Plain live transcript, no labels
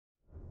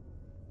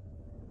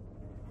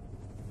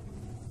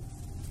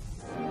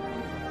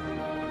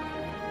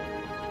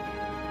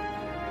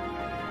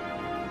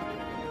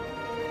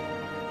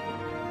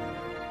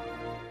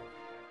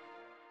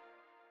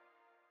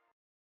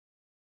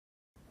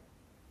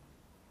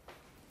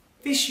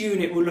This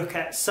unit will look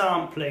at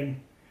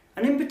sampling,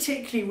 and in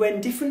particular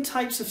when different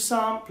types of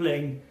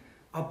sampling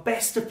are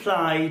best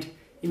applied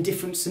in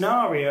different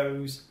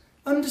scenarios.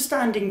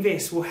 Understanding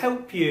this will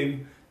help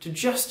you to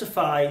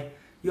justify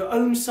your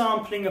own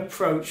sampling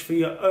approach for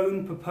your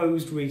own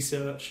proposed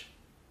research.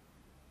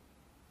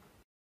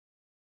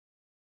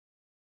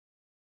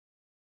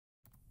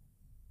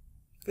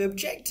 The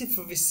objective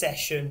for this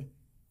session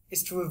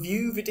is to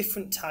review the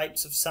different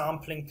types of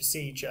sampling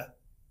procedure.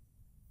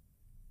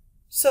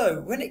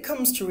 So, when it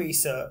comes to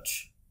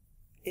research,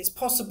 it's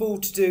possible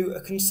to do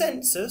a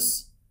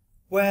consensus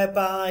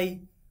whereby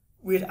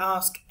we'd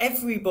ask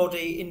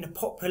everybody in the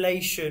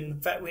population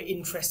that we're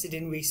interested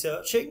in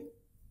researching,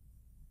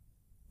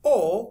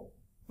 or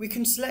we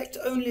can select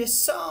only a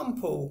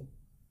sample,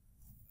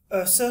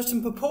 a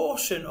certain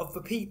proportion of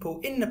the people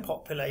in the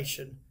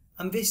population,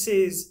 and this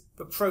is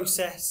the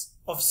process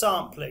of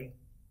sampling.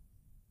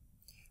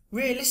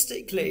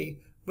 Realistically,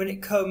 when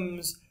it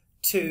comes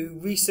to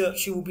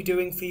research you will be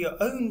doing for your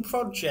own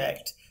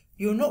project,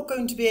 you're not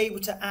going to be able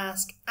to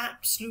ask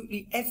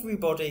absolutely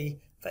everybody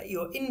that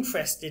you're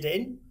interested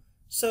in,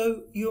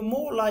 so you're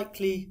more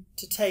likely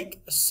to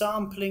take a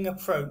sampling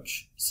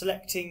approach,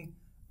 selecting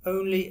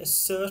only a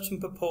certain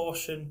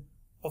proportion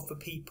of the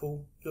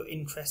people you're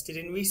interested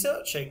in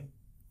researching.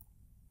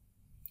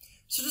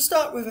 So to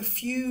start with a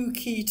few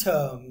key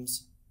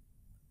terms,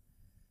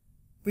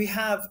 we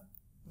have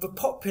the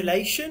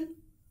population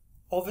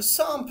of a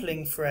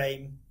sampling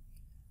frame,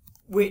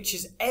 which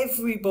is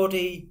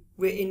everybody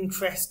we're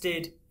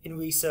interested in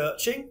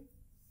researching,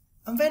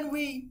 and then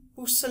we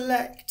will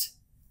select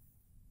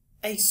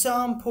a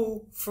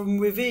sample from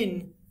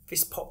within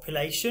this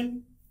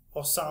population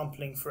or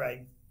sampling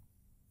frame.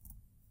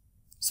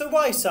 So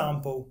why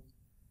sample?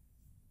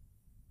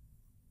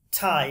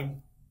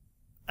 Time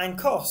and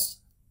cost.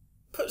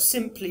 Put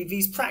simply,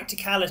 these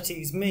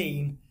practicalities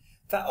mean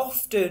that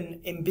often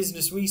in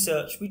business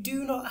research we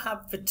do not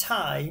have the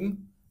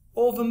time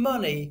or the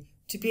money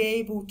to be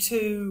able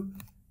to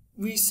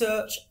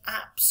research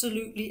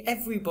absolutely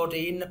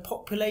everybody in the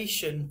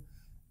population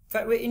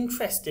that we're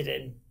interested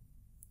in.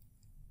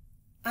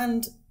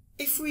 And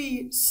if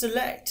we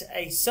select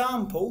a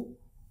sample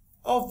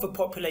of the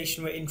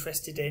population we're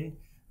interested in,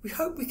 we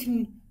hope we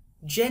can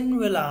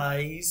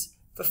generalise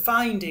the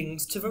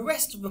findings to the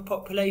rest of the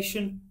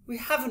population we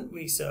haven't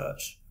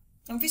researched.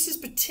 And this is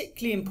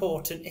particularly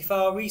important if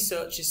our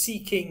research is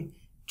seeking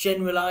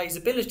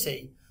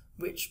generalisability,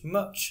 which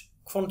much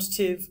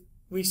quantitative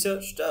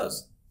research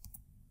does.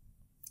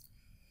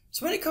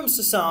 So when it comes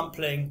to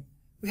sampling,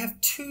 we have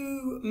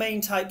two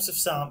main types of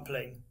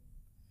sampling.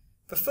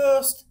 The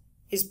first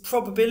is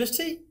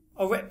probability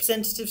or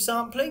representative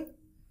sampling,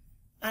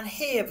 and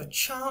here the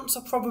chance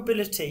or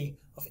probability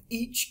of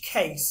each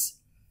case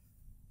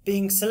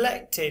being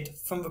selected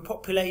from the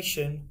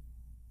population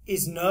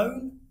is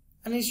known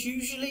and is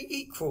usually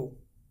equal.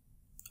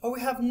 Or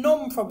we have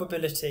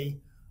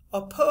non-probability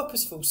or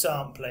purposeful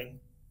sampling.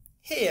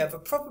 Here the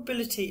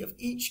probability of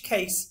each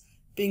case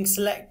being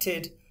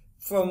selected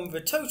from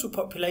the total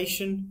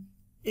population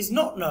is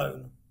not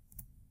known.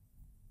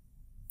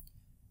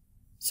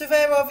 So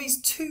there are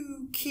these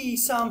two key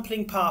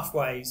sampling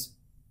pathways,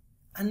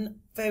 and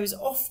there is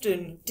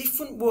often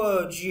different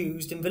words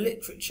used in the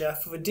literature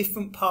for the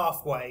different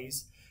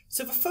pathways.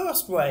 So the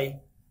first way,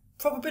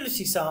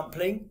 probability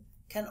sampling,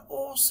 can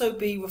also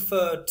be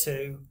referred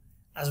to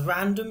as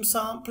random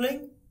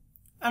sampling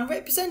and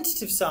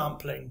representative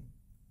sampling,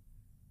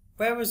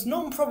 whereas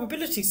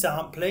non-probability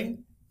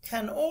sampling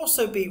can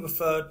also be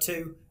referred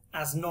to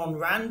as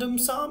non-random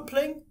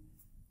sampling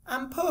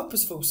and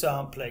purposeful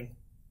sampling.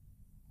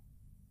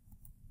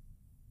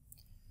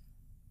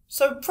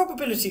 So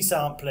probability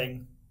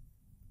sampling,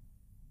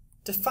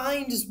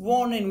 defined as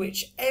one in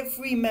which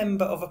every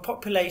member of a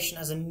population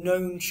has a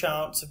known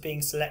chance of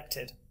being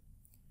selected.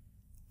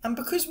 And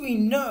because we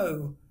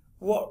know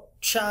what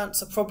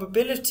chance or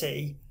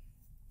probability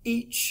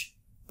each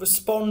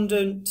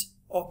respondent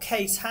or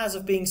case has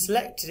of being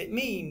selected, it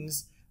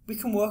means we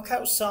can work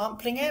out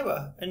sampling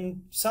error,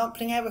 and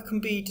sampling error can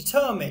be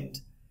determined,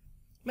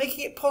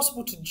 making it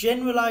possible to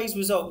generalise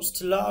results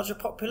to larger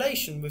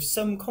population with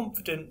some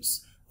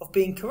confidence of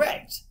being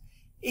correct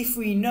if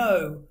we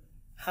know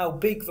how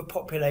big the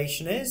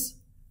population is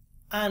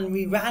and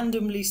we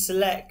randomly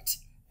select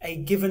a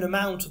given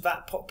amount of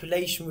that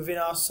population within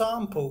our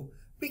sample.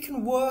 We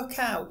can work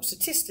out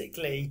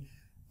statistically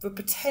the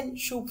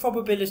potential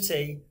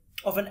probability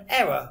of an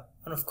error,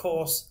 and of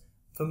course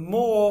the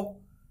more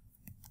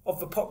of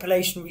the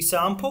population we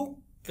sample,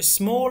 the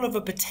smaller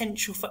the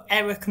potential for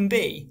error can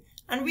be,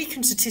 and we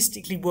can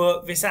statistically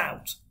work this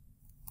out.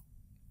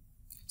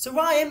 So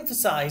why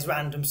emphasise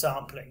random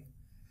sampling?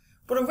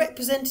 Well, a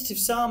representative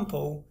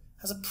sample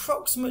has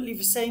approximately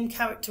the same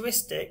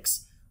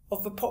characteristics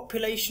of the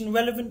population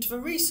relevant to the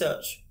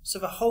research, so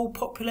the whole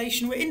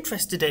population we're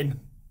interested in.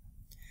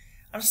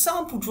 And a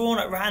sample drawn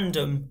at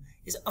random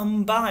is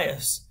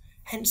unbiased,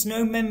 hence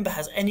no member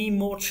has any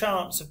more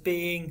chance of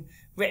being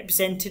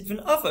represented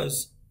than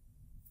others.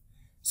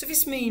 So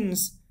this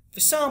means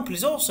The sample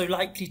is also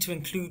likely to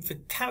include the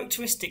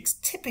characteristics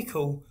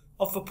typical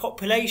of the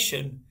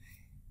population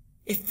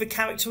if the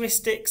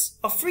characteristics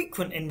are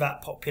frequent in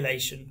that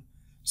population.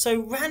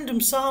 So random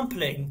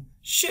sampling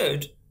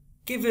should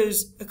give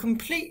us a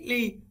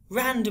completely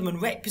random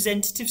and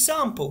representative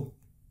sample.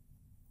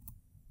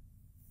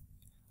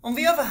 On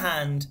the other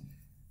hand,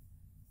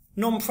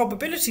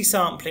 non-probability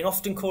sampling,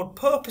 often called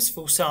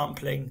purposeful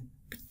sampling,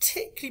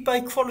 particularly by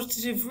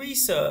qualitative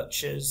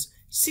researchers,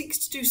 seeks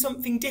to do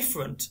something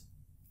different.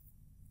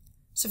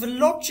 So the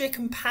logic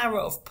and power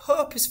of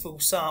purposeful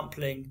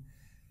sampling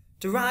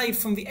derive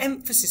from the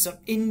emphasis on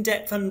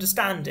in-depth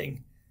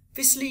understanding.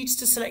 This leads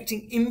to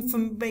selecting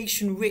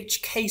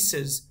information-rich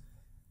cases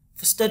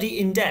for study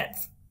in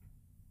depth.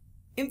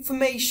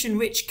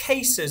 Information-rich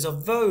cases are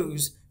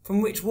those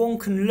from which one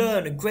can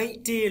learn a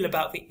great deal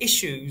about the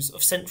issues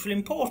of central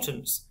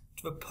importance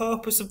to the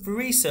purpose of the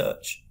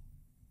research.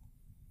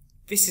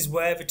 This is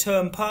where the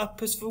term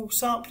purposeful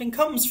sampling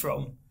comes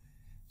from.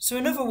 So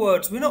in other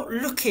words, we're not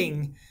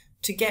looking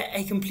to get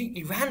a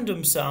completely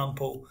random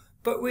sample,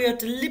 but we are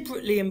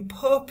deliberately and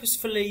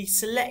purposefully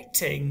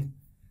selecting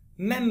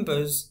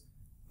members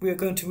we are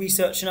going to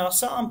research in our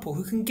sample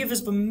who can give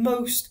us the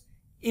most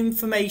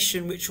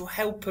information which will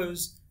help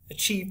us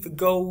achieve the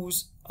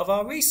goals of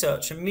our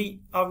research and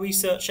meet our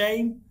research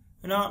aim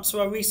and answer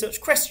our research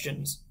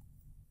questions.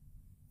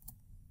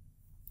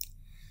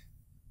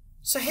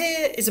 So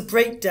here is a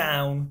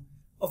breakdown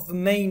of the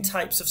main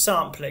types of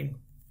sampling.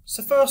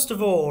 So first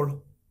of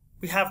all,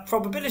 we have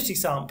probability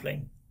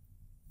sampling.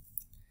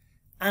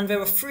 And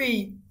there are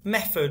three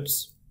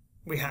methods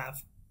we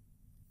have.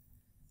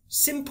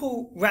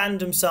 Simple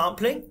random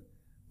sampling,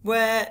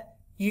 where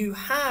you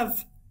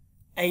have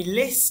a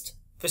list,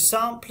 the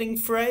sampling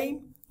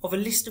frame of a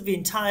list of the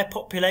entire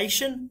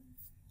population,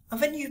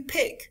 and then you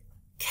pick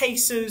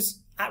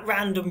cases at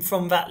random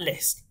from that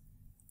list.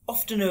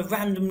 Often a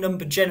random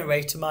number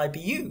generator might be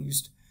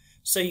used.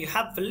 So you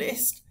have the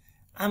list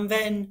and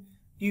then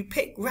you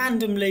pick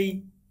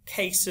randomly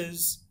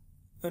cases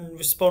and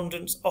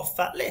respondents off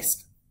that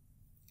list.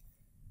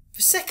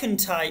 The second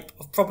type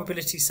of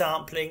probability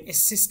sampling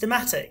is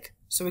systematic.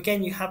 So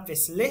again, you have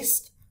this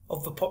list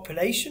of the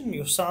population,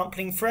 your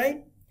sampling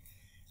frame,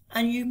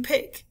 and you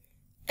pick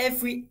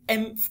every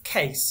nth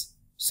case.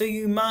 So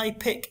you might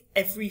pick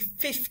every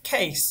fifth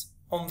case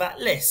on that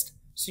list.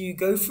 So you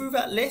go through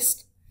that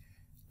list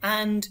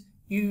and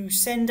you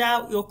send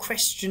out your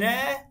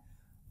questionnaire,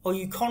 or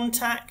you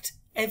contact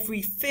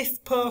every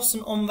fifth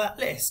person on that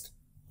list,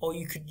 or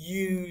you could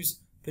use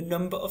the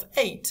number of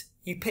 8.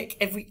 You pick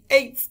every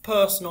 8th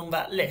person on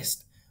that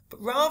list.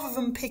 But rather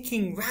than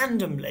picking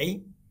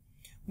randomly,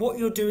 what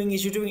you're doing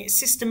is you're doing it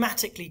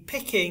systematically,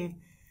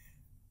 picking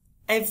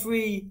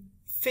every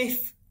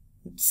 5th,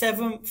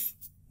 7th,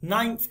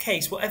 9th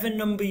case, whatever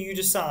number you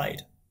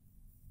decide.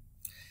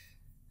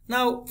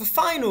 Now, the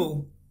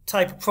final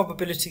type of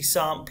probability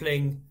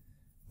sampling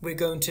we're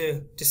going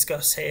to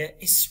discuss here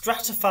is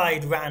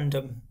stratified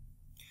random.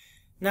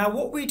 Now,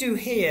 what we do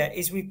here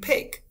is we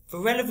pick the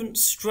relevant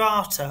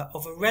strata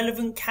of the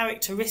relevant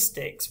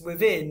characteristics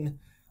within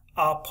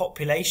our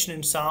population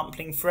and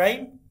sampling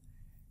frame,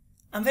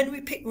 and then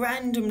we pick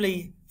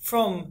randomly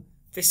from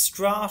this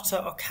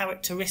strata or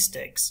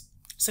characteristics.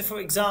 So for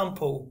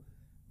example,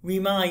 we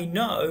might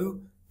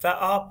know that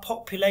our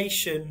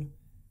population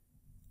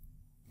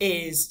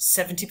is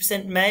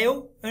 70%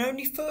 male and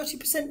only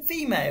 30%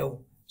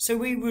 female. So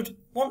we would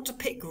want to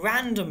pick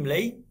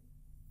randomly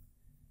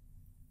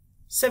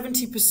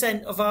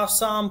 70% of our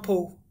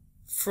sample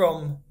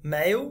from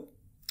male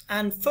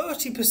and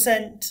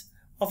 30%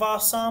 of our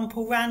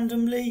sample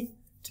randomly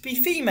to be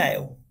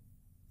female.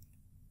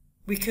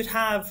 We could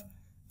have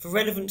the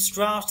relevant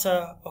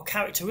strata or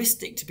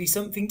characteristic to be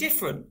something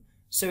different.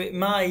 So it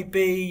might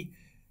be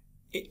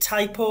a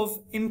type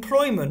of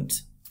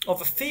employment,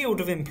 of a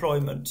field of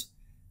employment.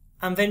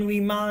 And then we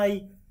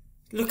might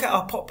look at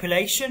our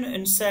population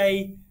and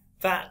say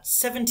that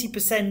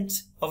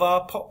 70% of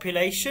our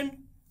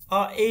population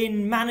are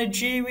in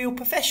managerial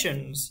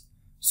professions.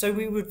 So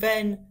we would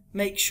then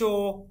make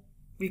sure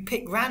we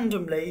pick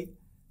randomly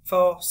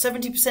for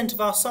 70%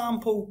 of our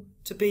sample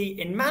to be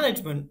in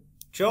management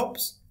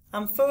jobs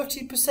and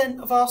 30%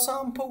 of our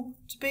sample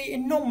to be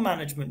in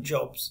non-management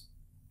jobs.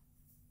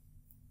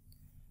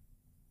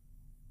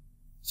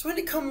 So when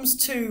it comes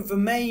to the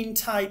main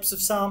types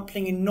of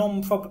sampling in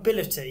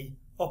non-probability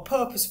or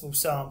purposeful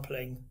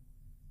sampling,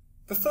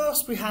 the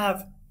first we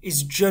have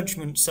is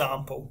judgment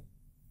sample.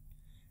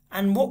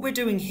 And what we're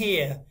doing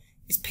here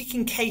is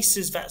picking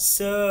cases that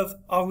serve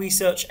our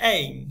research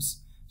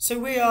aims. So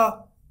we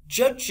are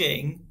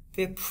judging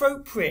the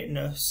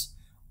appropriateness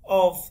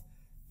of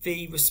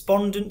the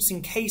respondents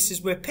in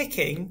cases we're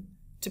picking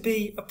to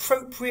be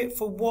appropriate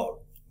for what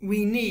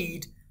we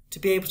need to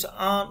be able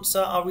to answer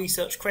our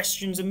research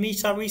questions and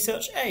meet our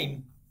research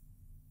aim.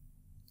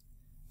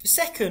 The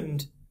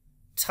second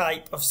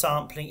type of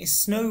sampling is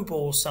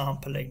snowball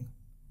sampling.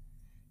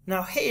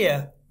 Now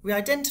here we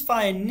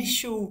identify an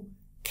initial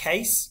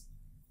case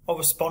or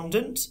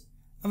respondent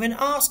and then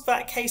ask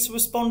that case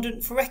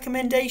respondent for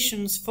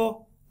recommendations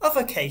for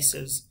other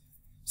cases.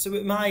 So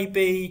it might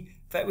be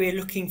that we're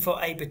looking for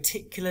a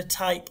particular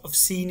type of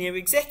senior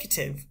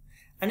executive,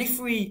 and if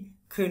we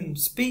can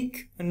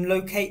speak and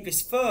locate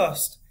this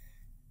first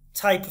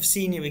type of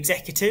senior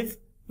executive,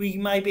 we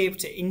may be able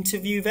to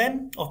interview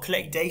them or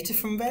collect data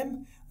from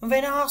them and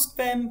then ask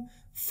them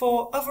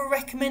for other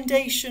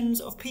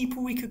recommendations of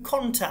people we could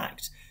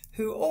contact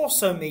who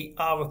also meet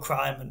our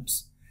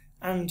requirements.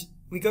 And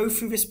we go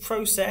through this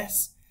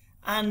process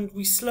and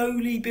we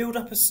slowly build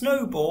up a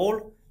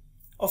snowball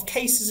of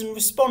cases and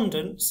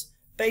respondents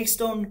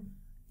based on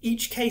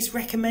each case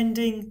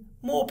recommending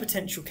more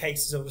potential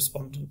cases or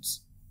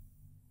respondents.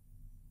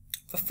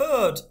 The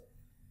third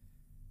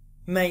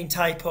main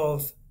type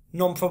of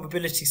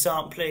non-probability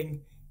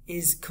sampling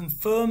is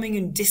confirming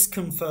and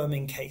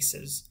disconfirming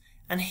cases.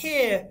 And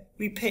here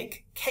we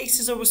pick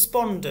cases or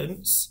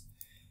respondents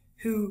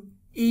who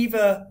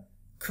either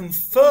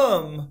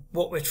confirm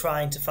what we're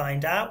trying to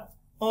find out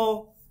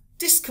or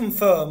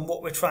disconfirm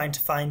what we're trying to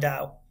find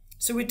out.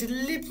 So we're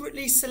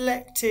deliberately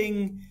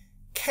selecting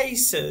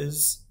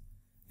cases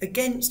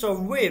against or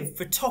with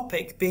the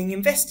topic being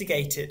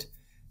investigated.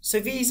 So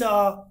these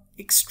are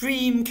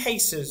extreme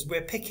cases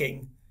we're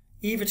picking,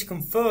 either to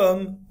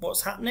confirm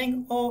what's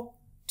happening or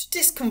to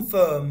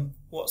disconfirm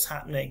what's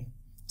happening.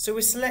 So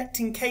we're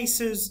selecting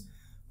cases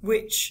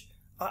which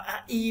are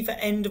at either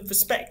end of the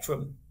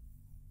spectrum.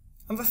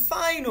 And the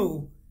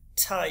final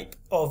type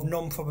of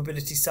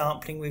non-probability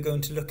sampling we're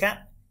going to look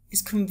at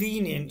is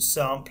convenience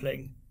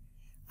sampling.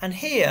 And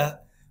here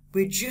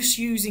we're just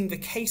using the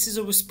cases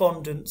or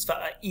respondents that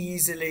are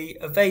easily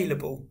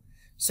available.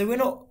 So we're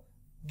not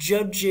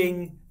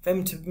judging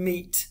them to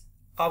meet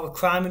our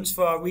requirements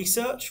for our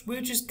research,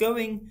 we're just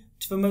going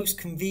to the most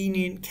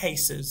convenient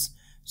cases.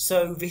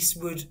 So this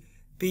would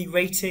be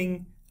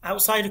rating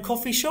outside a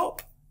coffee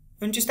shop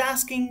and just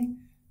asking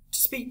to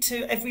speak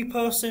to every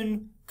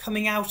person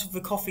coming out of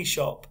the coffee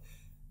shop.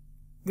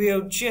 We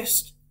are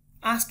just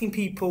asking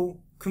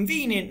people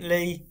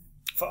conveniently,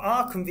 for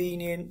our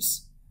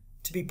convenience,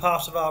 to be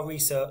part of our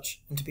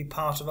research and to be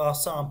part of our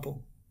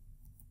sample.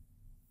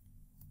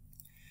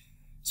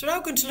 So we're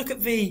now going to look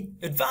at the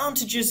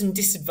advantages and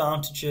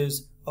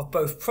disadvantages of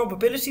both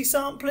probability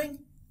sampling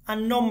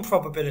and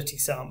non-probability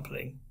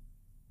sampling.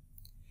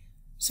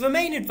 So the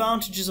main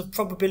advantages of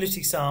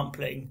probability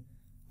sampling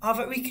are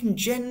that we can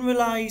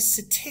generalise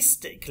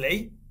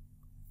statistically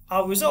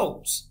our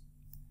results,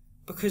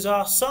 because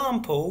our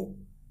sample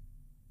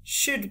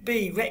should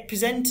be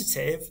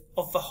representative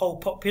of the whole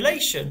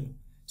population.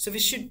 So there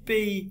should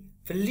be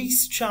the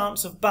least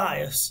chance of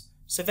bias.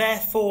 So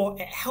therefore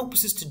it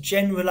helps us to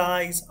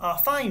generalise our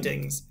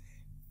findings.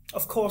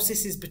 Of course,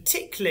 this is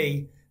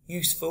particularly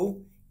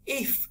useful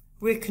if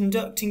we're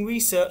conducting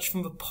research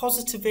from the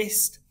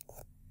positivist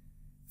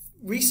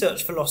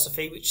research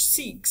philosophy which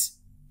seeks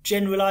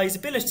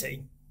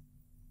generalisability.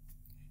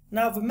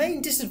 Now, the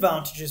main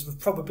disadvantages with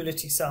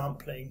probability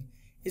sampling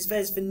is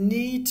there's the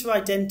need to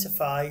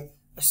identify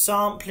a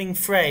sampling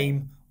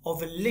frame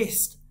of a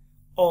list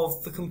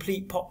of the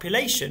complete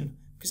population,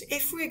 because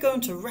if we're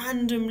going to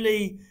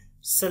randomly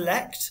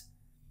select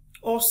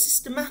or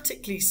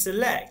systematically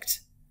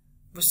select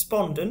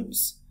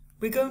respondents,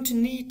 we're going to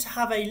need to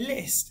have a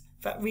list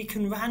that we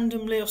can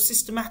randomly or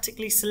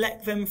systematically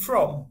select them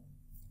from.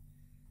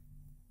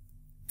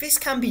 This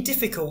can be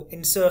difficult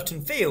in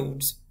certain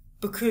fields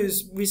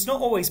because it's not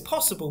always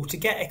possible to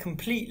get a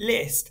complete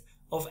list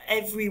of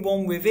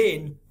everyone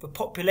within the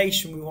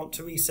population we want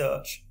to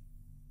research.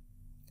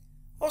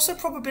 Also,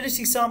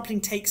 probability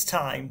sampling takes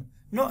time,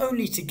 not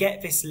only to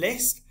get this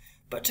list,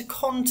 but to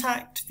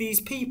contact these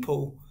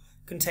people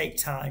can take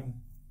time.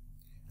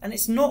 And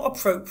it's not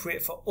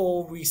appropriate for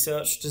all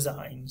research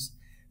designs,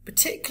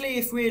 particularly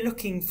if we're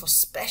looking for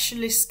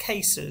specialist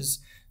cases,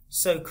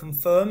 so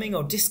confirming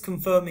or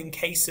disconfirming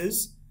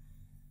cases.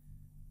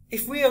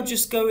 If we are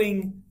just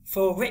going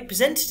for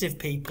representative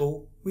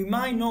people, we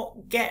might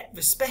not get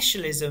the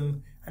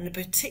specialism and the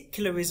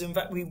particularism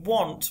that we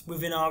want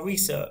within our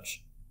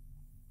research.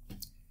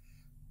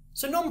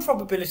 So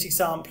non-probability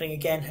sampling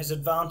again has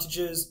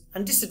advantages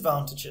and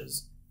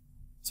disadvantages.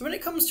 So when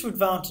it comes to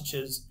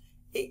advantages,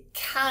 it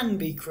can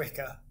be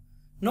quicker.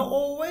 Not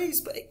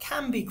always, but it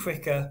can be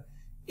quicker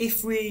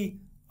if we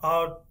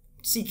are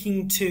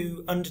seeking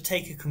to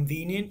undertake a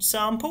convenience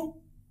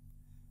sample,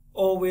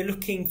 or we're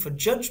looking for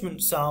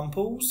judgment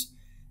samples.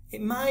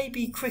 It may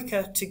be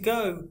quicker to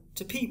go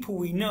to people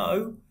we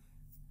know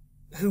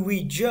who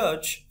we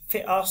judge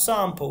fit our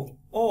sample,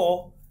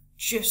 or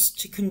just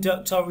to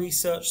conduct our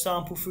research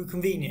sample through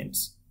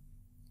convenience.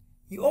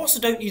 You also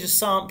don't need a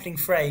sampling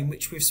frame,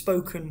 which we've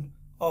spoken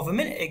of a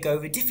minute ago,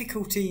 the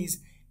difficulties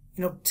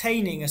in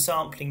obtaining a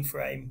sampling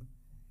frame.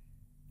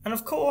 And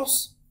of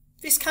course,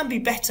 this can be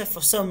better for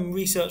some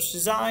research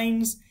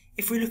designs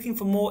if we're looking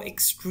for more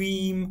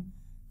extreme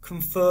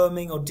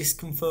confirming or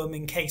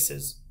disconfirming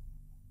cases.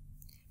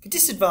 The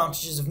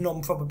disadvantages of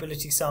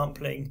non-probability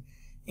sampling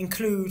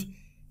include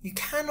you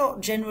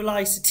cannot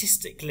generalise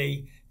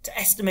statistically to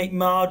estimate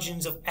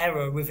margins of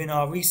error within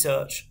our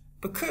research,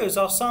 because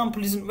our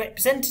sample isn't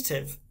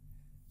representative,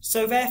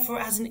 so therefore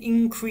it has an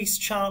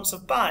increased chance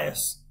of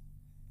bias.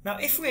 Now,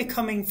 if we're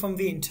coming from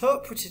the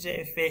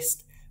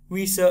interpretativist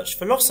research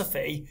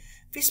philosophy,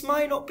 this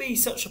might not be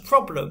such a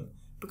problem,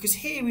 because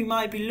here we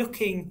might be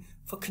looking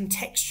for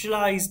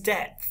contextualized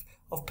depth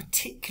of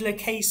particular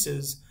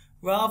cases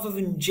rather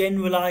than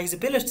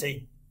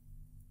generalizability.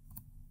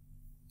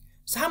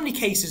 So how many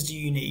cases do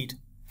you need?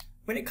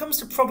 When it comes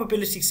to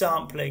probability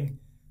sampling,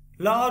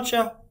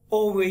 larger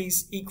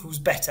always equals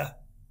better.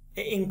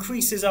 It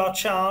increases our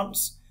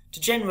chance to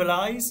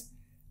generalize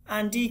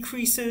and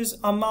decreases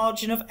our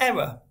margin of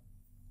error.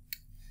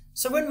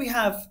 So when we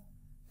have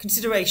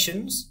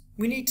considerations,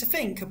 we need to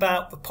think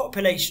about the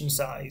population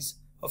size.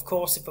 Of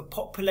course, if the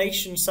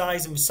population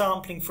size and the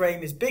sampling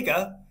frame is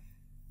bigger,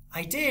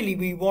 ideally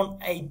we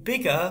want a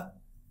bigger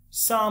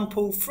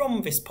sample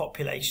from this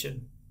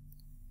population.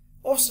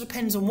 Also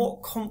depends on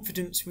what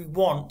confidence we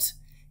want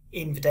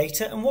in the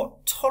data and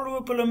what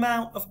tolerable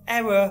amount of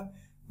error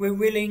we're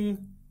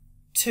willing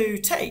to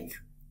take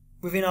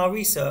within our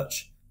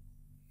research.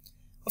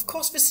 Of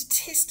course, the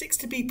statistics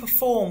to be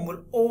performed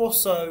will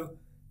also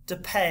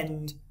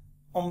depend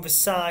on the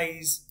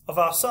size of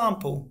our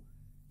sample.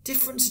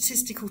 Different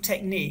statistical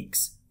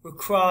techniques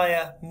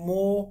require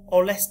more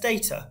or less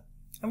data,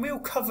 and we'll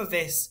cover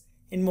this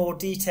in more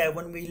detail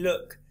when we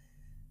look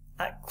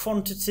at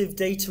quantitative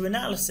data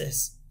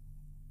analysis.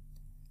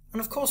 And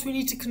of course, we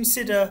need to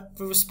consider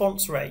the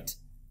response rate.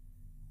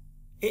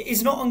 It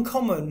is not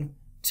uncommon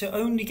to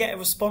only get a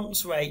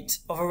response rate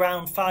of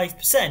around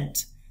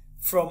 5%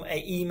 from an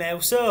email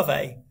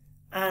survey,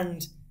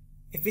 and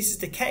if this is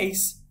the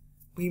case,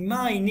 we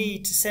might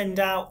need to send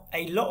out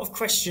a lot of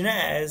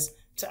questionnaires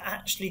to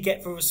actually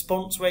get the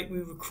response rate we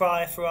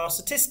require for our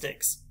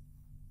statistics.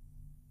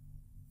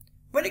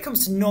 When it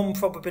comes to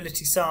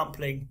non-probability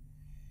sampling,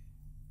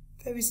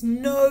 there is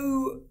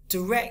no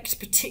direct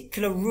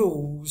particular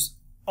rules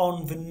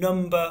on the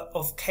number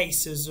of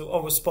cases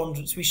or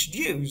respondents we should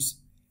use.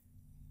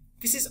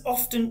 This is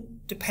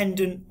often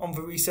dependent on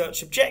the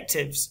research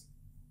objectives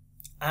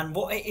and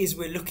what it is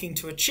we're looking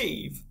to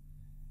achieve.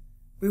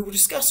 We will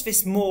discuss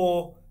this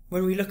more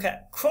when we look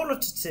at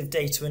qualitative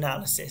data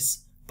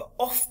analysis, but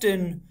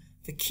often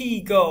the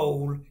key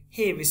goal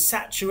here is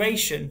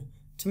saturation,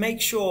 to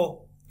make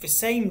sure the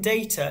same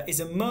data is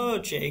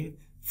emerging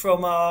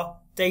from our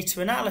data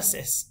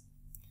analysis.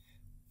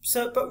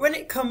 But when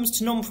it comes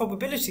to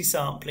non-probability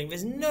sampling,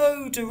 there's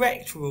no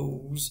direct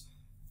rules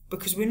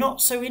because we're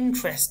not so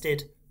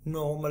interested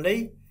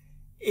normally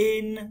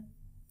in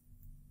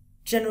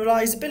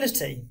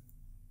generalizability.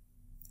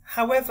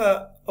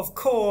 However, of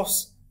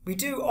course, we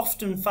do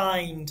often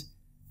find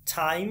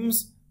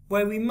times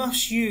where we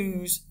must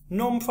use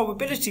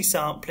non-probability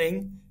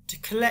sampling to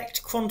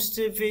collect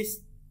quantitative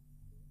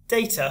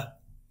data.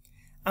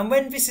 And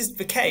when this is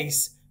the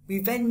case, we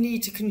then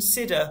need to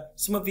consider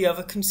some of the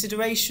other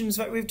considerations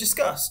that we've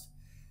discussed,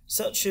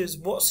 such as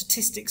what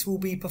statistics will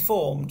be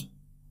performed.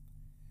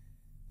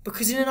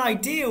 Because in an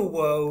ideal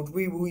world,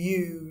 we will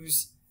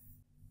use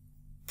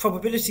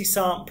probability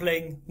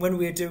sampling when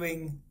we're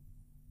doing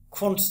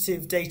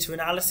quantitative data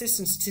analysis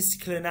and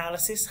statistical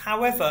analysis.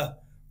 However,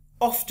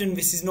 often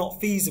this is not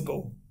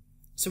feasible.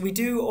 So we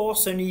do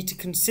also need to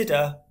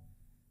consider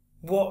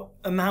what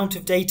amount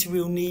of data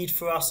we'll need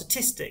for our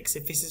statistics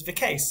if this is the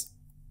case.